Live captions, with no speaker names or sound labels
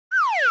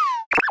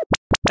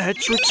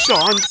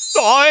Etra-chan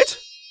saw it?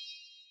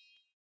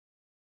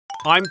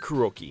 I'm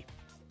Kuroki.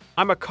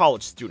 I'm a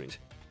college student.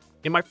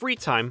 In my free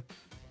time,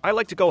 I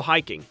like to go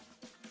hiking.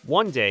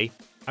 One day,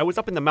 I was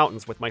up in the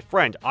mountains with my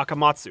friend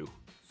Akamatsu.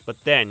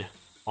 But then,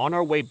 on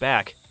our way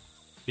back,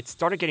 it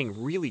started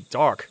getting really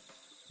dark.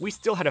 We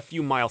still had a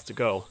few miles to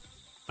go.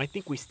 I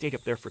think we stayed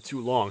up there for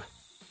too long.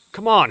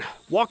 Come on,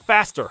 walk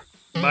faster.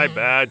 My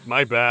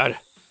bad.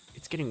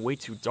 It's getting way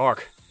too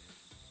dark.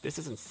 This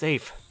isn't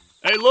safe.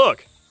 Hey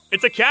look,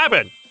 it's a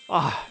cabin!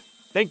 Ah,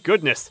 thank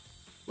goodness.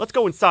 Let's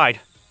go inside.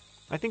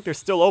 I think they're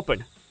still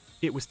open.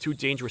 It was too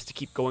dangerous to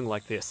keep going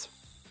like this.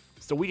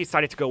 So we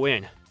decided to go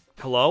in.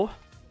 Hello?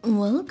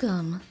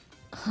 Welcome.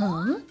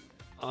 Huh?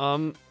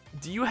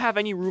 Do you have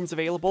any rooms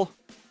available?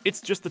 It's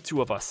just the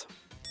two of us.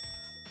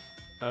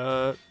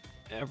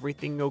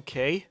 Everything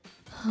okay?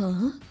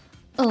 Huh?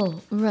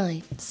 Oh,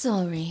 right.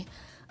 Sorry.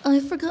 I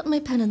forgot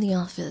my pen in the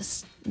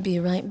office. Be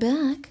right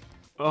back.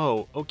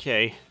 Oh,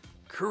 okay.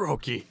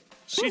 Kuroki,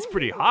 she's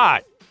pretty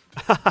hot.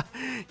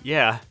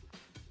 Yeah,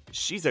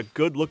 she's a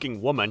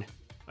good-looking woman.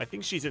 I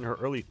think she's in her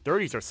early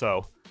 30s or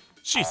so.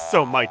 She's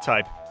so my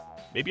type.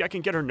 Maybe I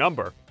can get her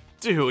number.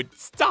 Dude,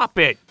 stop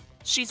it!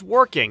 She's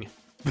working.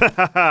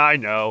 I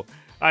know.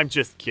 I'm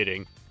just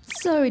kidding.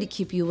 Sorry to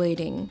keep you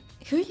waiting.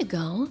 Here you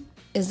go.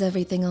 Is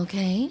everything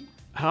okay?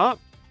 Huh?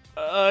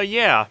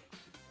 Yeah.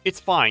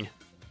 It's fine.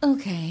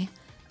 Okay.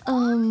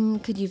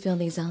 Could you fill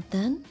these out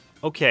then?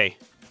 Okay.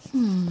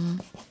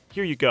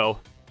 Here you go.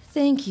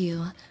 Thank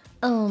you.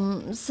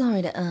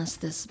 Sorry to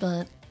ask this,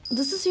 but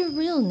this is your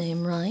real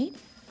name, right?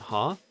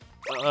 Huh?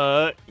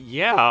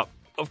 Yeah,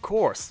 of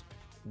course.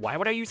 Why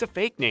would I use a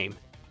fake name?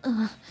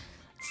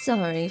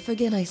 Sorry,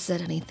 forget I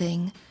said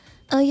anything.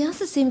 I ask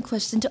the same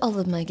question to all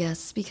of my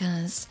guests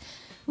because,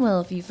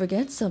 well, if you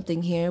forget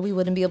something here, we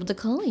wouldn't be able to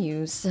call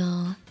you,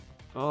 so...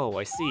 Oh,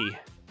 I see.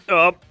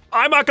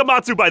 I'm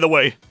Akamatsu, by the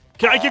way.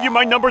 Can I give you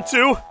my number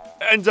too?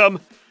 And,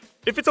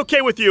 if it's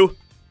okay with you,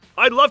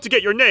 I'd love to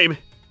get your name.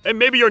 And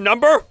maybe your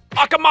number?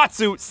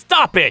 Akamatsu,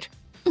 stop it!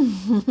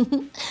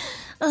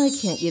 I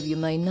can't give you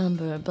my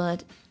number,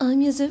 but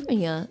I'm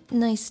Yuzuriya.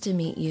 Nice to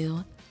meet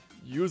you.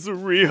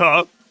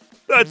 Yuzuriya?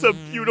 That's a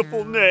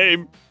beautiful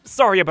name.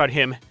 Sorry about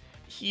him.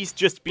 He's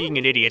just being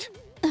an idiot.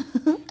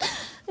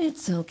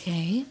 It's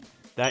okay.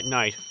 That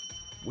night,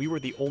 we were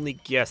the only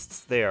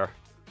guests there.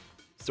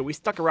 So we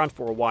stuck around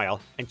for a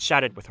while and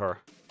chatted with her.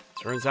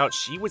 Turns out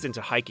she was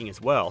into hiking as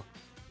well.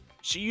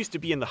 She used to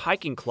be in the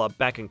hiking club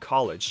back in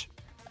college.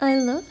 I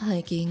love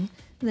hiking.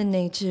 The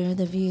nature,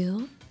 the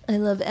view. I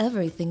love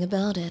everything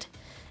about it.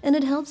 And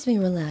it helps me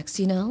relax,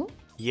 you know?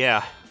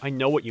 Yeah, I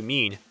know what you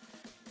mean.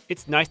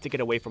 It's nice to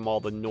get away from all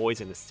the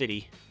noise in the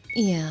city.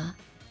 Yeah.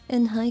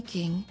 And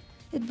hiking,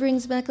 it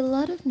brings back a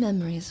lot of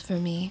memories for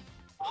me.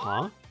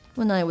 Huh?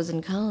 When I was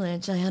in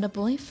college, I had a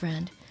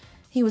boyfriend.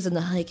 He was in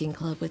the hiking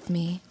club with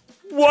me.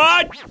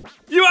 What?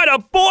 You had a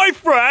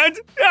boyfriend?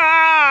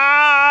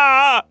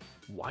 Ah!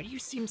 Why do you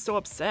seem so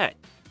upset?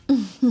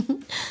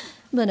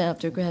 But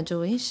after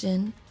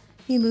graduation,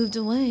 he moved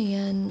away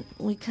and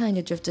we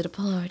kinda drifted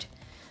apart.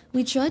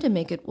 We tried to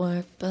make it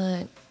work,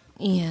 but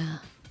yeah.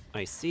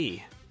 I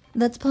see.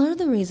 That's part of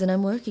the reason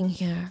I'm working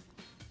here.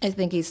 I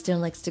think he still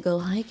likes to go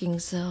hiking,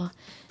 so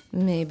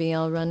maybe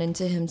I'll run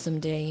into him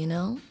someday, you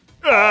know?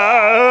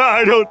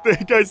 I don't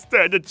think I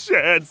stand a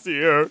chance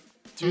here.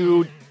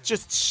 Dude,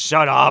 just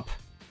shut up.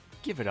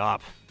 Give it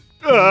up.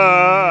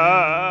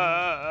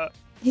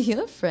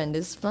 Your friend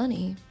is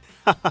funny.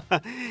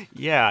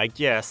 Yeah, I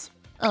guess.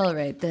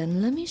 Alright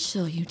then, let me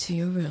show you to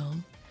your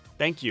room.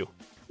 Thank you.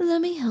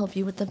 Let me help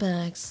you with the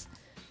bags.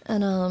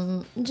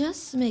 And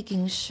just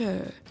making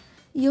sure.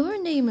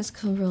 Your name is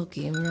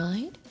Kuroki,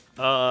 right?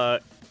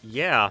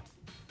 Yeah.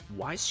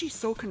 Why is she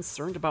so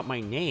concerned about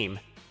my name?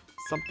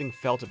 Something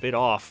felt a bit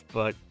off,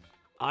 but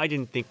I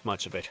didn't think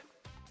much of it.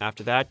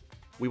 After that,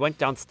 we went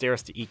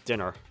downstairs to eat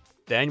dinner.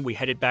 Then we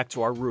headed back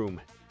to our room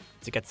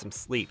to get some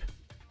sleep.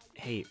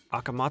 Hey,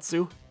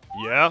 Akamatsu?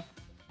 Yeah?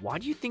 Why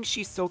do you think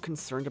she's so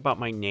concerned about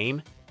my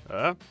name?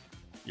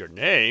 Your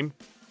name?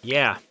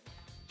 Yeah.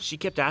 She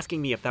kept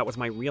asking me if that was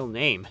my real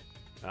name.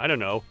 I don't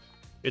know.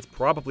 It's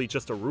probably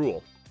just a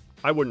rule.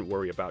 I wouldn't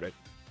worry about it.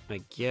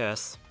 I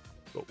guess.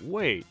 But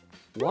wait,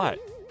 what?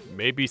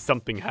 Maybe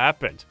something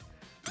happened.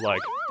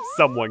 Like,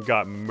 someone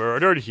got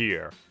murdered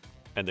here.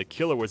 And the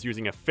killer was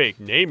using a fake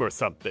name or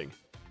something.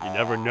 You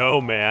never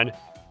know, man.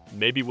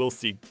 Maybe we'll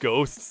see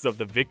ghosts of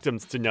the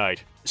victims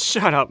tonight.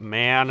 Shut up,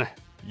 man.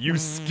 You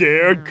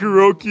scared,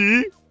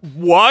 Kuroki?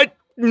 What?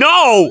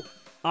 No!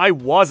 I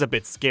was a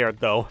bit scared,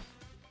 though.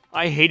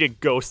 I hated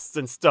ghosts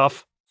and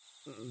stuff.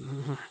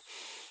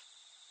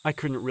 I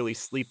couldn't really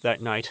sleep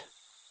that night.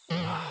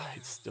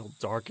 It's still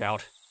dark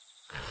out.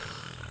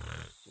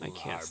 I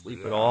can't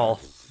sleep at all.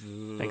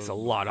 Thanks a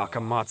lot,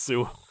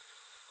 Akamatsu.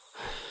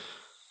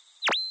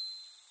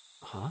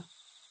 Huh?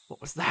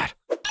 What was that?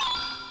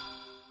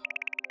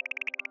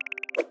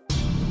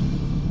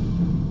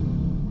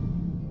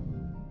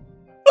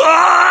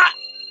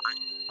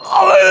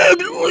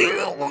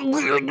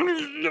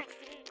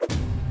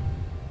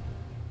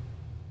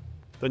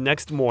 The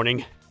next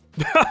morning,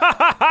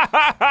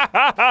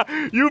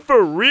 You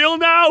for real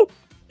now?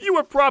 You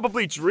were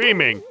probably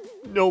dreaming.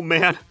 No,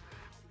 man.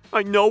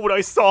 I know what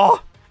I saw.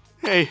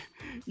 Hey,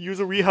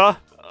 Yuzuriha,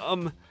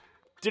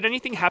 did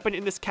anything happen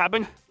in this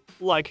cabin?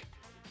 Like,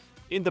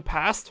 in the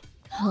past?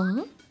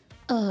 Huh?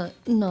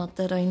 Not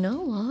that I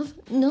know of.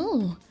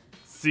 No.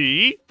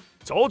 See?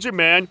 Told you,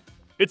 man.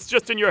 It's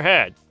just in your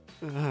head.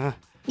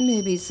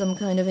 Maybe some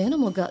kind of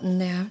animal got in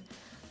there.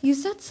 You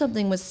said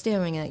something was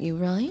staring at you,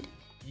 right?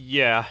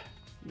 Yeah.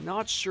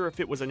 Not sure if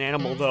it was an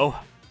animal, though.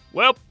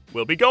 Well,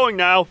 we'll be going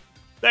now.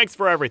 Thanks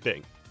for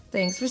everything.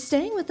 Thanks for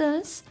staying with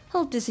us.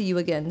 Hope to see you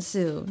again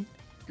soon.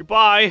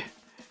 Goodbye.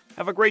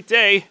 Have a great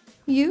day.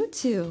 You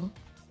too.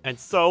 And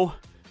so,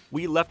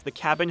 we left the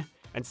cabin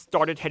and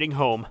started heading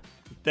home.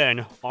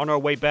 Then, on our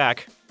way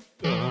back...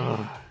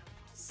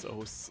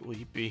 so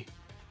sleepy.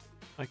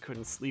 I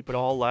couldn't sleep at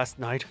all last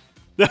night.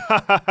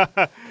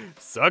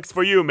 Sucks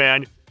for you,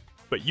 man.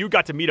 But you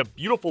got to meet a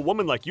beautiful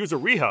woman like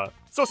Yuzuriha,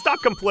 so stop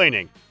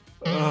complaining.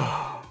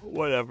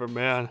 Whatever,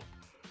 man.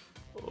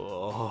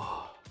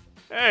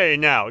 Hey,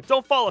 now,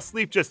 don't fall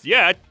asleep just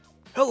yet.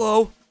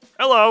 Hello.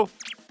 Hello.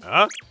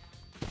 Huh?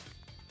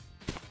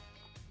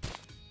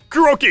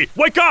 Kuroki,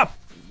 wake up!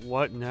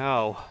 What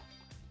now?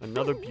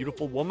 Another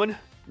beautiful woman?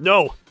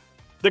 No.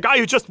 The guy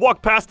who just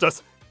walked past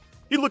us.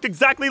 He looked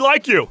exactly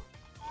like you.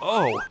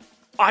 Oh,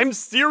 I'm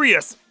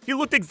serious. He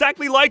looked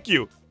exactly like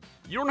you.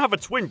 You don't have a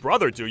twin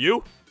brother, do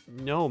you?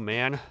 No,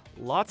 man.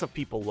 Lots of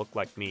people look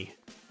like me.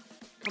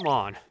 Come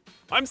on.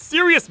 I'm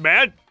serious,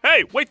 man.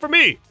 Hey, wait for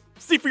me.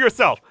 See for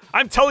yourself.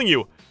 I'm telling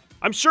you.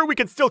 I'm sure we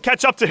can still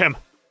catch up to him.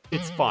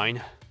 It's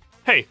fine.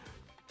 Hey,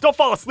 don't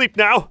fall asleep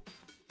now.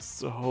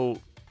 So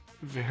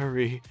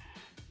very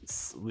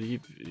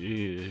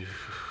sleepy.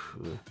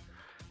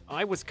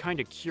 I was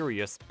kinda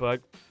curious,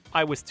 but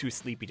I was too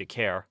sleepy to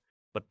care.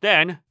 But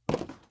then...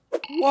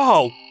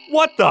 Whoa!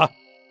 What the?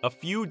 A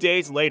few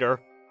days later,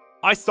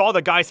 I saw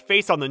the guy's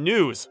face on the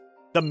news.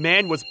 The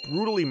man was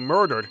brutally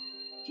murdered.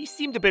 He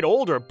seemed a bit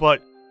older,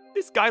 but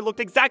this guy looked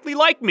exactly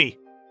like me.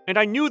 And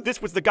I knew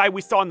this was the guy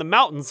we saw in the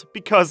mountains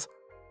because...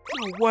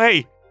 No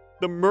way!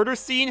 The murder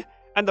scene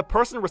and the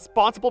person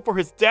responsible for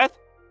his death?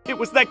 It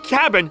was that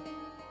cabin!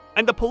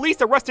 And the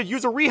police arrested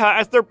Yuzuriha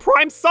as their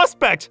prime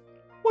suspect!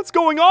 What's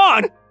going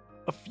on?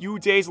 A few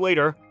days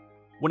later,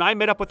 when I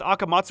met up with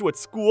Akamatsu at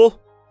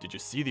school... Did you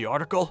see the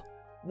article?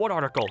 What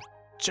article?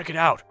 Check it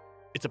out.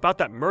 It's about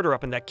that murder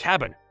up in that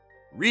cabin.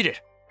 Read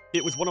it.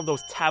 It was one of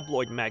those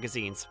tabloid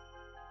magazines.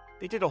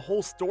 They did a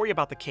whole story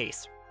about the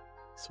case.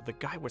 So the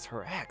guy was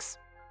her ex.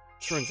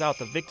 Turns out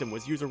the victim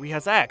was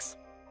Yuzuriha's ex.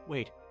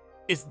 Wait,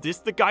 is this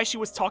the guy she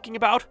was talking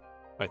about?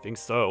 I think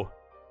so.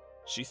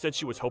 She said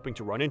she was hoping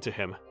to run into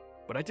him,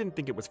 but I didn't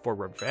think it was for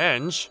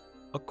revenge.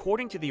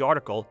 According to the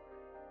article,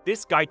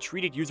 this guy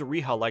treated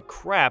Yuzuriha like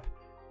crap,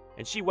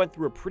 and she went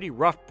through a pretty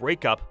rough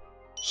breakup.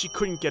 She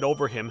couldn't get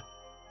over him,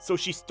 so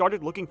she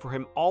started looking for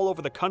him all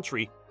over the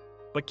country,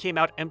 but came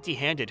out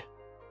empty-handed.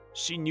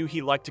 She knew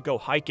he liked to go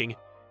hiking,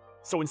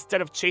 so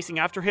instead of chasing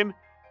after him,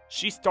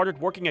 she started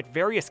working at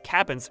various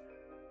cabins,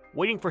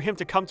 waiting for him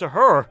to come to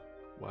her.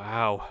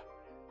 Wow,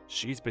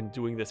 she's been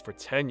doing this for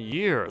 10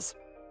 years.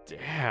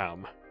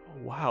 Damn.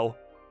 Wow.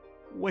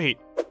 Wait.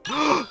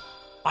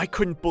 I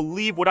couldn't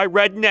believe what I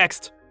read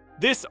next.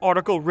 This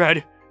article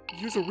read,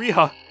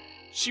 Yuzuriha,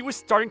 she was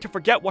starting to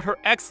forget what her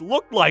ex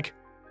looked like.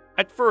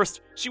 At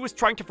first, she was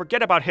trying to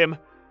forget about him,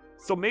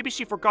 so maybe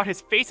she forgot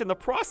his face in the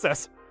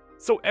process.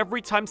 So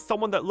every time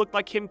someone that looked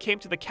like him came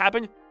to the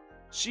cabin,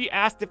 she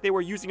asked if they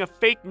were using a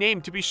fake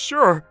name to be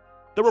sure.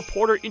 The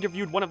reporter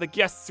interviewed one of the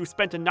guests who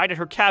spent a night at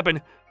her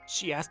cabin.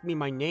 She asked me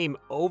my name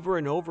over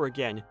and over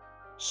again.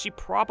 She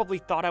probably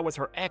thought I was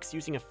her ex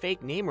using a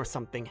fake name or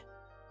something.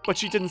 But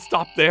she didn't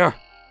stop there.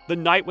 The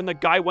night when the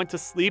guy went to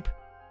sleep,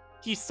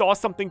 he saw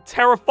something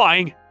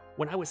terrifying.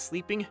 When I was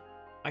sleeping,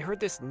 I heard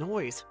this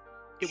noise.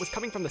 It was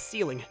coming from the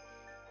ceiling.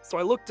 So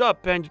I looked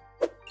up and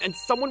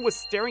someone was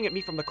staring at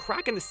me from the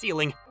crack in the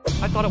ceiling.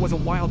 I thought it was a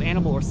wild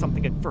animal or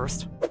something at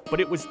first,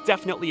 but it was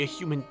definitely a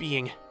human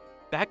being.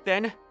 Back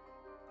then,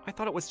 I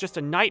thought it was just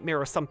a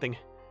nightmare or something.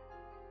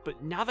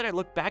 But now that I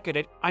look back at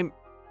it, I'm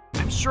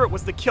sure it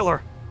was the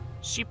killer.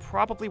 She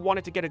probably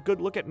wanted to get a good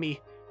look at me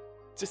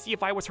to see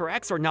if I was her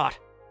ex or not.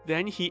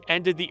 Then he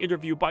ended the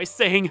interview by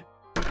saying...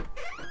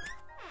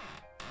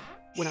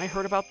 When I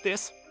heard about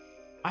this,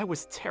 I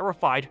was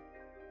terrified.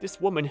 This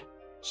woman,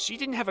 she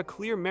didn't have a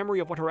clear memory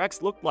of what her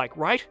ex looked like,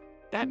 right?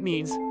 That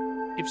means,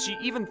 if she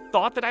even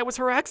thought that I was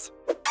her ex,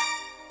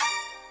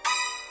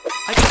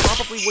 I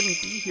probably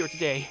wouldn't be here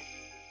today.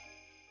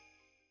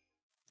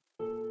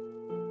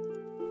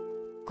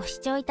 ご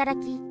視聴いただ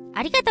き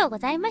ありがとうご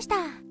ざいました。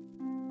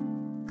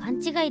勘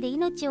違いで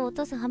命を落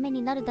とす羽目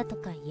になるだと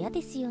か嫌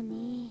ですよ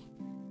ね。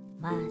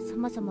まあそ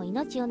もそも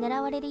命を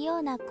狙われるよ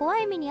うな怖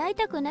い目に遭い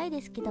たくない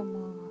ですけど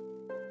も。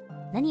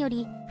何よ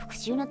り復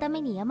讐のた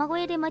めに山小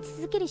屋で待ち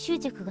続ける執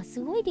着がす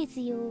ごいで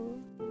すよ。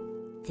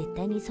絶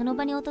対にその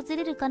場に訪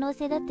れる可能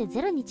性だって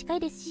ゼロに近い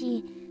です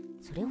し、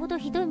それほど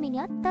ひどい目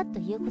に遭ったと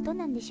いうこと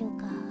なんでしょう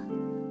か。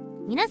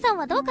皆さん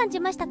はどう感じ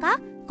ました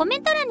か？コメ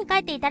ント欄に書いて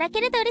えていただ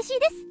けると嬉しい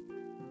です。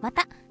ま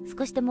た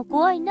少しでも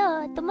怖い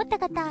なぁと思った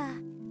方、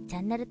チ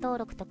ャンネル登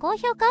録と高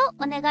評価を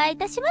お願いい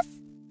たします。